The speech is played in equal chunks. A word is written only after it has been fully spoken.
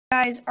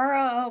guys,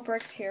 RLL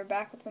Bricks here,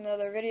 back with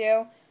another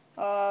video,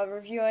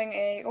 reviewing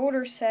a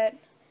older set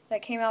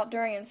that came out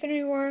during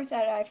Infinity War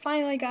that I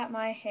finally got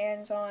my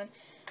hands on.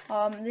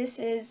 This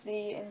is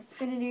the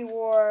Infinity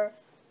War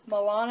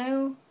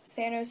Milano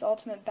Thanos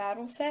Ultimate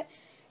Battle set.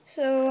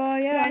 So,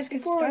 yeah, guys,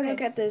 before we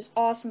look at this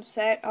awesome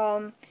set,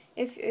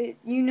 if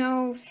you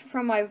know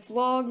from my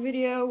vlog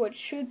video, which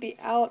should be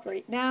out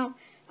right now,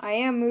 I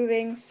am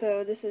moving,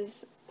 so this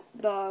is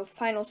the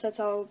final sets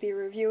I will be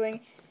reviewing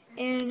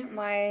in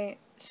my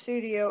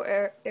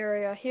studio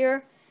area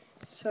here.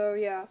 So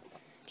yeah,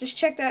 just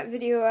check that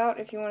video out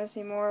if you want to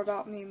see more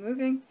about me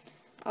moving.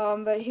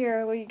 But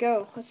here we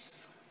go.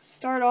 Let's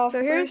start off.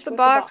 So here's the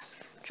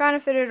box. I'm trying to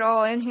fit it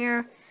all in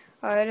here.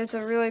 It is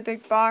a really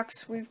big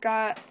box. We've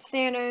got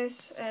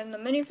Thanos and the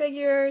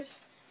minifigures,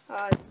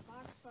 the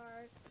box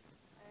art,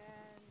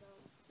 and the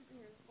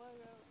superhero's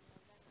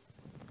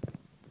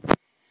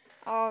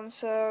logo.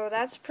 So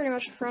that's pretty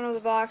much the front of the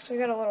box. We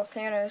got a little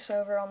Thanos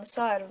over on the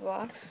side of the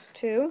box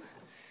too.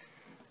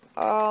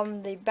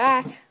 The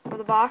back of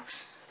the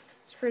box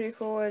is pretty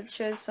cool. It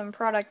shows some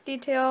product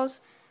details,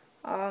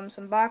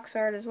 some box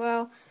art as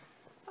well.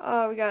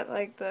 We got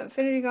like the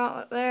Infinity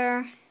Gauntlet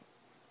there,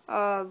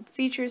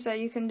 features that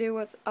you can do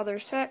with other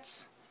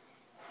sets,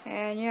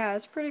 and yeah,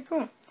 it's pretty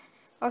cool.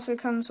 Also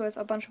comes with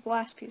a bunch of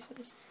blast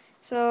pieces.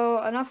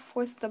 So enough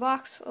with the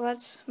box,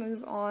 let's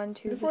move on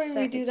to the set.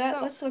 Before we do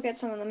that, let's look at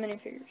some of the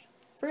minifigures.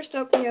 First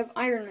up, we have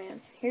Iron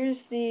Man.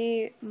 Here's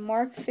the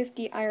Mark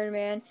 50 Iron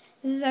Man.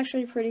 This is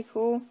actually pretty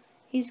cool.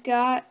 He's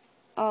got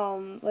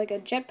like a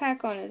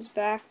jetpack on his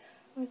back.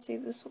 Let's see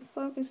if this will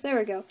focus. There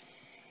we go.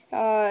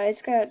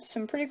 It's got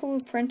some pretty cool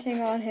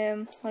printing on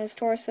him, on his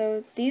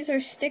torso. These are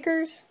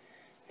stickers.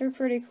 They're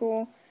pretty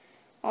cool.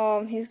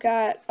 He's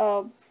got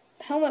a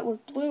helmet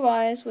with blue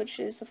eyes, which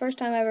is the first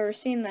time I've ever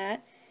seen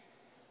that.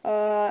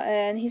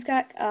 And he's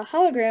got a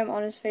hologram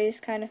on his face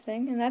kind of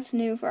thing, and that's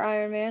new for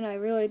Iron Man. I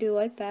really do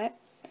like that.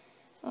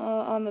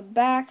 On the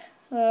back,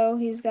 though,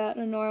 he's got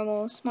a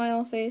normal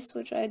smile face,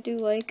 which I do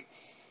like.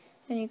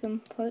 And you can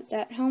put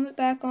that helmet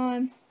back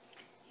on.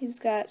 He's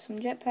got some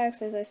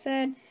jetpacks, as I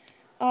said.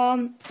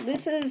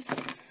 This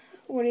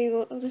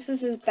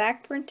is his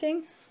back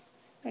printing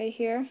right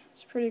here.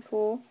 It's pretty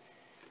cool.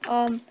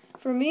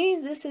 For me,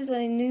 this is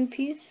a new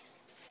piece.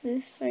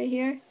 This right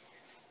here.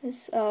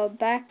 This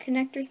back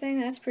connector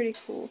thing, that's pretty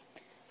cool.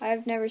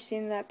 I've never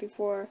seen that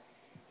before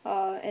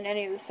in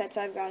any of the sets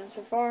I've gotten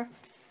so far.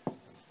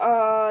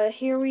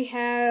 Here we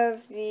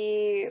have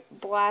the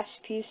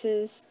blast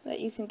pieces that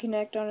you can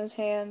connect on his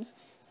hands.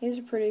 These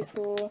are pretty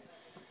cool.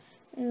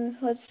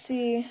 Let's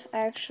see,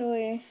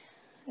 actually,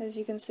 as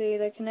you can see,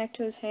 they connect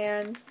to his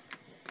hands.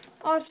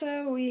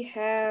 Also, we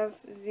have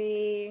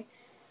the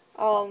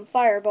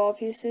fireball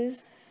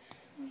pieces.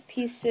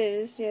 Yes,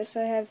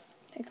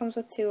 it comes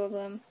with two of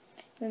them,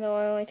 even though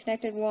I only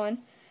connected one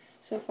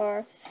so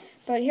far.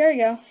 But here we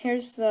go.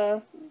 Here's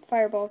the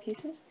fireball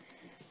pieces.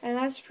 And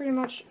that's pretty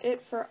much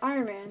it for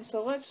Iron Man.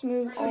 So let's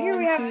move on. So here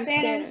we have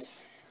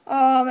Thanos.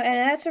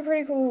 And that's a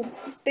pretty cool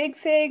big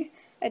fig.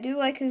 I do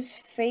like his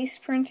face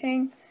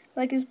printing,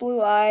 like his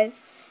blue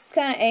eyes. He's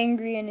kind of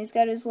angry and he's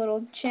got his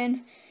little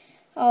chin.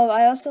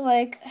 I also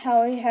like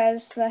how he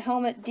has the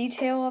helmet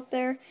detail up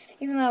there.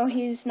 Even though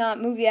he's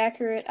not movie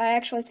accurate, I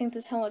actually think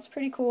this helmet's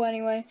pretty cool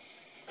anyway.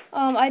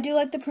 I do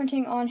like the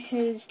printing on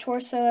his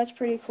torso. That's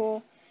pretty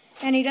cool.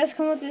 And he does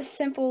come with this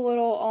simple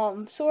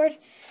little sword,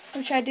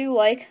 which I do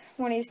like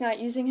when he's not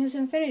using his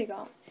Infinity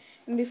Gauntlet.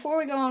 And before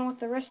we go on with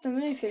the rest of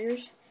the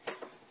minifigures,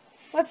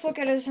 let's look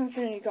at his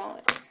Infinity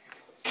Gauntlet.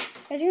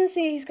 As you can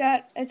see,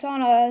 it's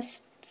on a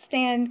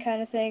stand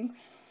kind of thing.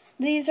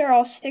 These are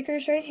all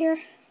stickers right here.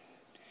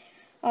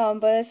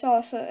 But it's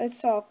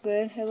all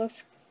good. It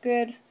looks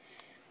good.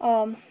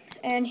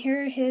 And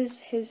here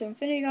his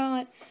Infinity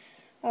Gauntlet.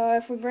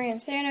 If we bring in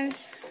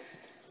Thanos,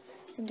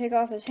 you can take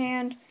off his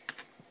hand,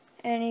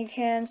 and you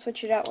can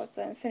switch it out with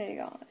the Infinity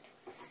Gauntlet.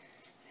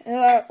 And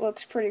that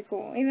looks pretty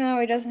cool, even though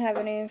he doesn't have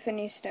any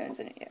Infinity Stones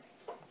in it yet.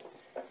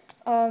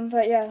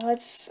 But yeah,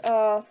 let's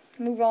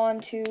move on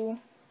to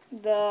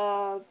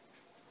the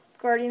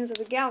Guardians of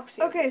the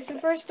Galaxy. Okay, so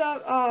first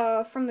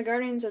up, from the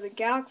Guardians of the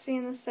Galaxy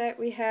in the set,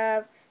 we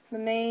have the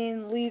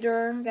main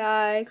leader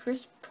guy,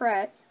 Chris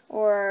Pratt,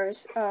 or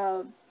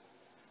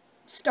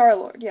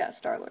Star-Lord. Yeah,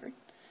 Star-Lord.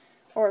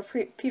 Or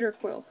Peter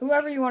Quill.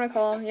 Whoever you want to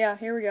call him. Yeah,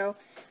 here we go.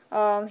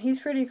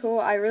 He's pretty cool.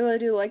 I really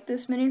do like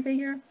this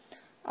minifigure.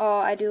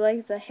 I do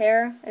like the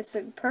hair. It's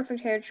the perfect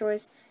hair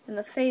choice. And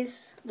the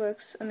face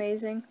looks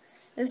amazing.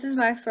 This is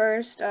my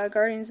first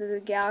Guardians of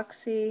the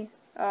Galaxy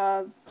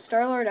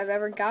Star-Lord I've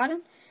ever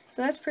gotten.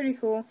 So that's pretty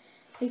cool.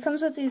 He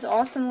comes with these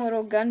awesome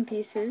little gun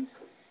pieces.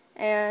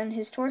 And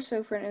his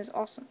torso print is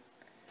awesome.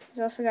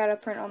 He's also got a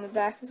print on the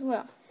back as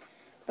well.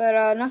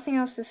 But nothing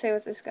else to say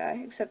with this guy,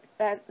 except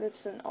that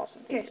it's an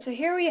awesome figure. Okay, so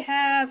here we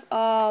have,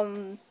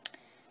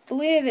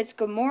 believe it's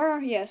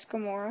Gamora. Yes,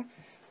 Gamora.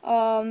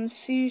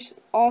 She's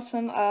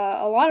awesome.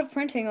 A lot of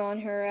printing on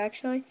her,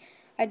 actually.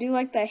 I do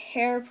like the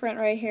hair print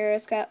right here.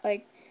 It's got,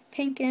 like,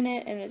 pink in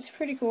it, and it's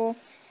pretty cool.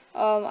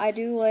 I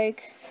do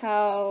like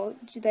how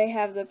they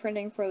have the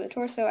printing for the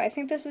torso. I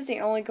think this is the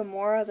only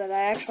Gamora that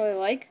I actually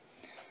like.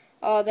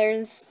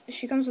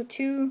 She comes with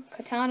 2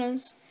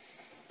 katanas.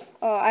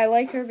 I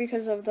like her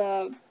because of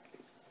the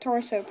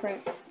torso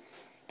print.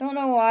 Don't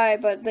know why,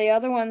 but the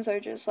other ones are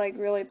just like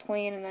really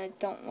plain and I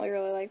don't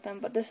really like them,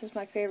 but this is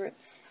my favorite,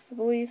 I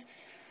believe.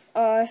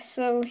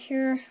 So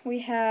here we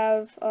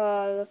have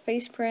the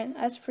face print.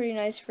 That's a pretty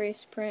nice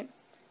face print.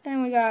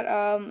 And we got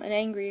an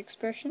angry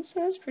expression,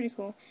 so that's pretty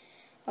cool.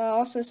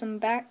 Also some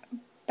back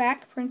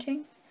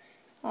printing.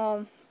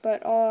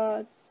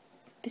 But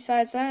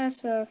besides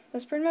that,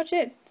 that's pretty much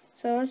it.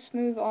 So let's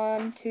move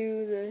on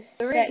to the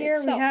set right here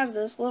itself. We have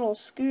this little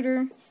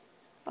scooter.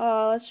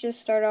 Let's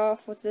just start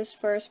off with this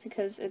first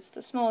because it's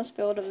the smallest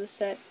build of the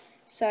set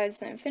besides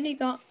the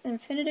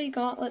Infinity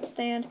Gauntlet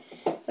stand.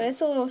 But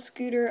it's a little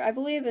scooter. I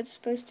believe it's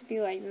supposed to be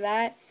like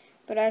that,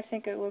 but I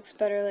think it looks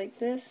better like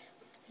this.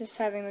 Just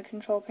having the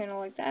control panel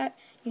like that.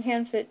 You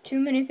can fit 2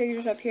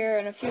 minifigures up here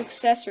and a few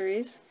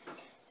accessories.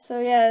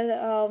 So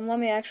yeah, let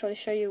me actually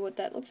show you what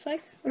that looks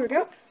like. Here we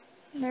go.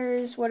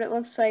 There's what it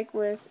looks like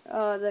with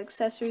the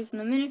accessories and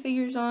the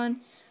minifigures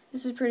on.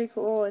 This is pretty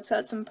cool. It's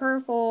got some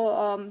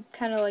purple,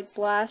 kind of like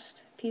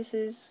blast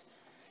pieces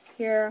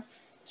here.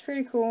 It's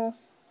pretty cool.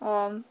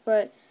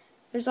 But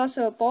there's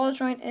also a ball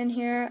joint in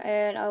here,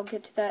 and I'll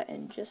get to that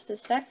in just a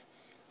sec.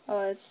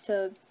 It's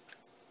to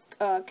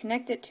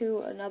connect it to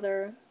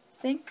another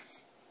thing.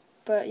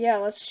 But yeah,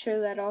 let's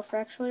show that off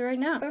actually right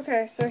now.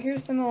 Okay, so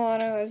here's the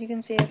Milano. As you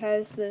can see, it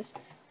has this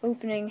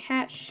opening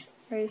hatch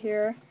right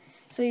here.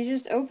 So you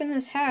just open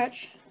this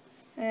hatch,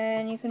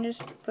 and you can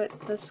just put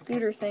the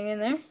scooter thing in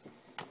there,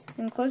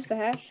 and close the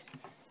hatch,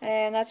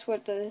 and that's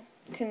what the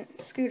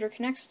scooter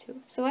connects to.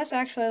 So let's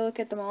actually look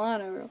at the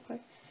Milano real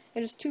quick.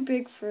 It is too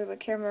big for the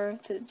camera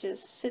to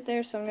just sit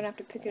there, so I'm going to have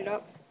to pick it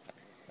up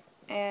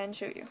and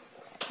show you.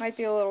 Might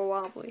be a little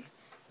wobbly.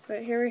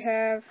 But here we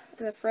have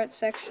the front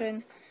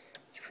section.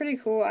 It's pretty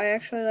cool. I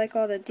actually like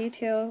all the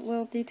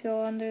little detail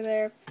under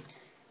there.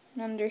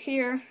 And under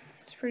here,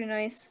 it's pretty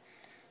nice.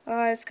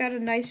 It's got a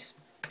nice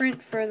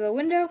print for the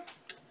window.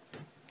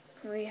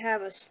 We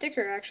have a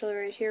sticker actually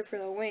right here for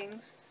the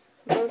wings.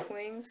 Both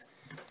wings.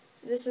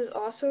 This is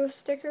also a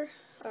sticker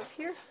up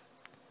here.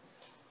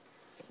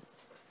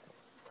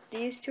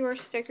 These 2 are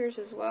stickers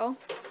as well,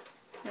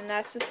 and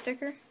that's a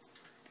sticker.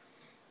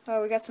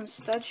 We got some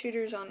stud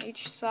shooters on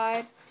each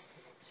side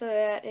so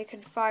that it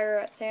can fire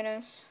at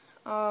Thanos.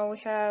 We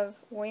have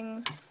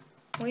wing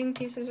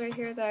pieces right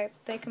here that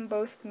they can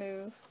both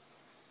move.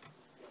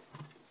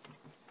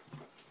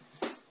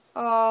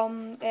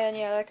 And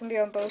yeah, that can be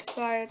on both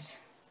sides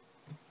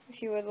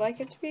if you would like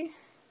it to be.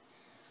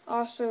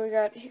 Also, we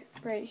got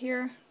right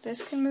here,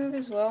 this can move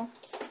as well.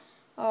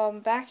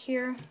 Back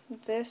here,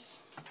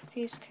 this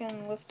piece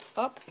can lift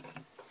up,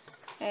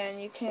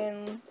 and you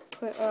can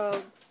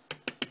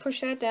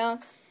push that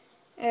down,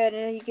 and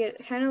then you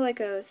get kind of like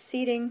a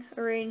seating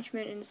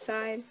arrangement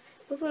inside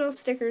with little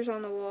stickers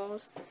on the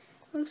walls.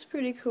 Looks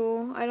pretty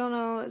cool. I don't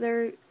know,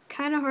 they're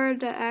kind of hard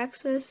to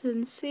access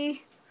and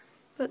see,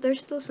 but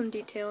there's still some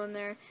detail in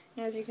there.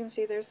 And as you can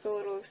see, there's the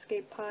little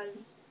escape pod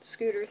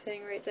scooter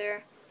thing right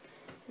there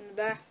in the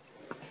back.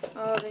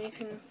 Then you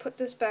can put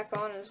this back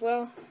on as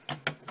well,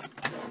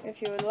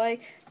 if you would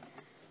like.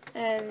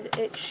 And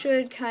it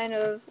should kind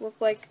of look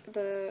like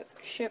the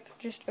ship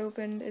just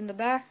opened in the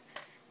back.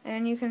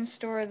 And you can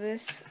store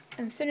this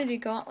Infinity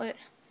Gauntlet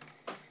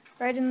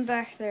right in the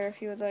back there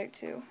if you would like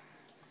to.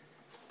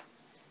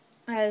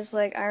 As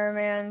like Iron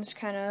Man's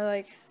kind of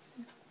like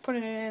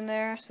putting it in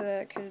there so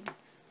that it could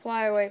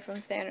fly away from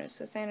Thanos,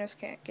 so Thanos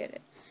can't get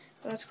it.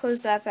 But let's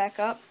close that back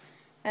up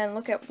and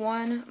look at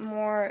one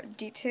more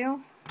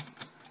detail.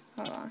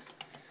 Hold on.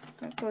 I'm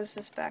going to close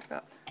this back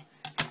up.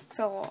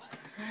 Fell off.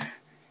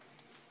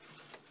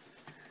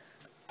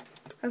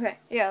 Okay,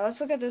 yeah,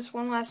 let's look at this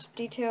one last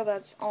detail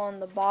that's on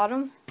the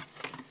bottom.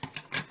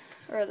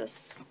 Or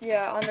this,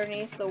 yeah,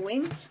 underneath the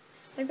wings.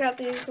 They've got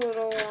these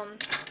little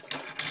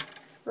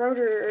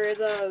rotor, or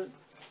the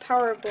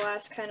power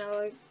blast kind of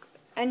like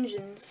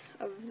engines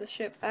of the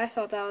ship. I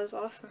thought that was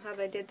awesome how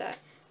they did that.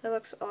 That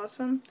looks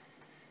awesome.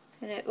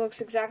 And it looks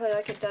exactly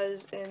like it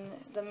does in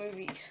the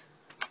movies.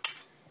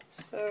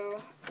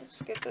 So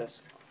let's get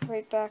this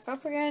right back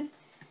up again.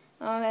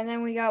 And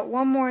then we got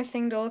one more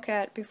thing to look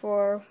at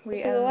before we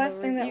end the review. So the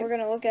last thing that we're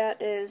going to look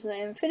at is the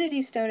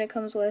Infinity Stone it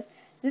comes with.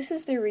 This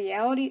is the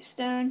Reality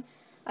Stone.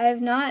 I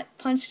have not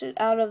punched it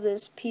out of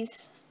this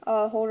piece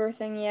holder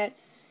thing yet.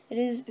 It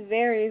is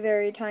very,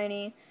 very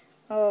tiny.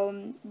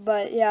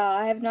 But yeah,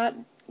 I have not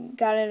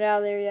gotten it out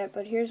of there yet.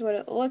 But here's what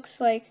it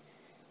looks like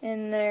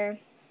in there.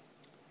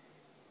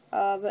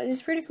 But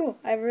it's pretty cool.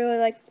 I really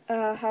like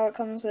how it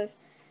comes with.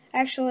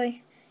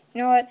 Actually,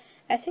 you know what?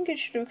 I think it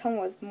should have come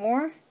with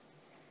more.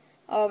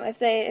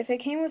 If it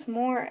came with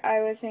more,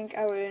 I would think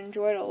I would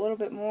enjoy it a little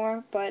bit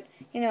more. But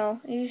you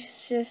know,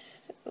 it's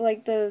just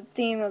like the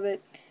theme of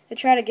it. They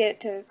try to get it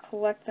to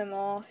collect them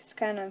all. It's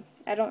kind of,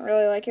 I don't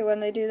really like it when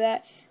they do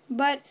that.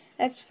 But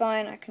that's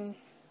fine. I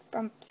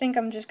think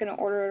I'm just gonna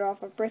order it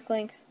off of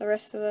Bricklink, the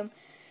rest of them.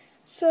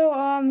 So,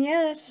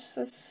 yeah,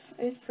 that's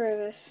it for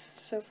this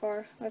so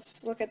far.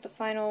 Let's look at the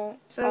final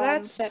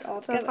that's set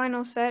altogether. The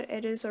final set.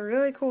 It is a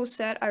really cool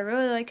set. I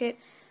really like it.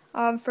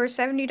 For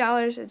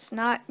 $70, it's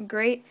not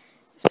great.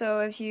 So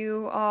if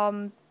you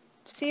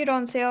see it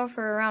on sale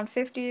for around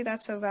 $50,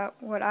 that's about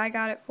what I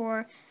got it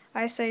for.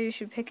 I say you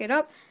should pick it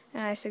up,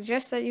 and I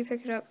suggest that you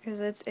pick it up because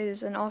it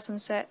is an awesome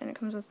set, and it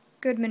comes with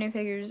good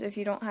minifigures if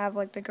you don't have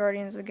like the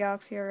Guardians of the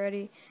Galaxy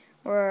already,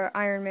 or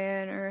Iron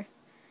Man, or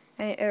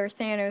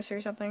Thanos or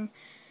something.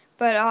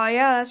 But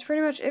yeah, that's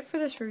pretty much it for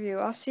this review.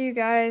 I'll see you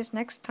guys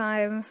next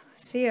time.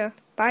 See ya.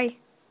 Bye.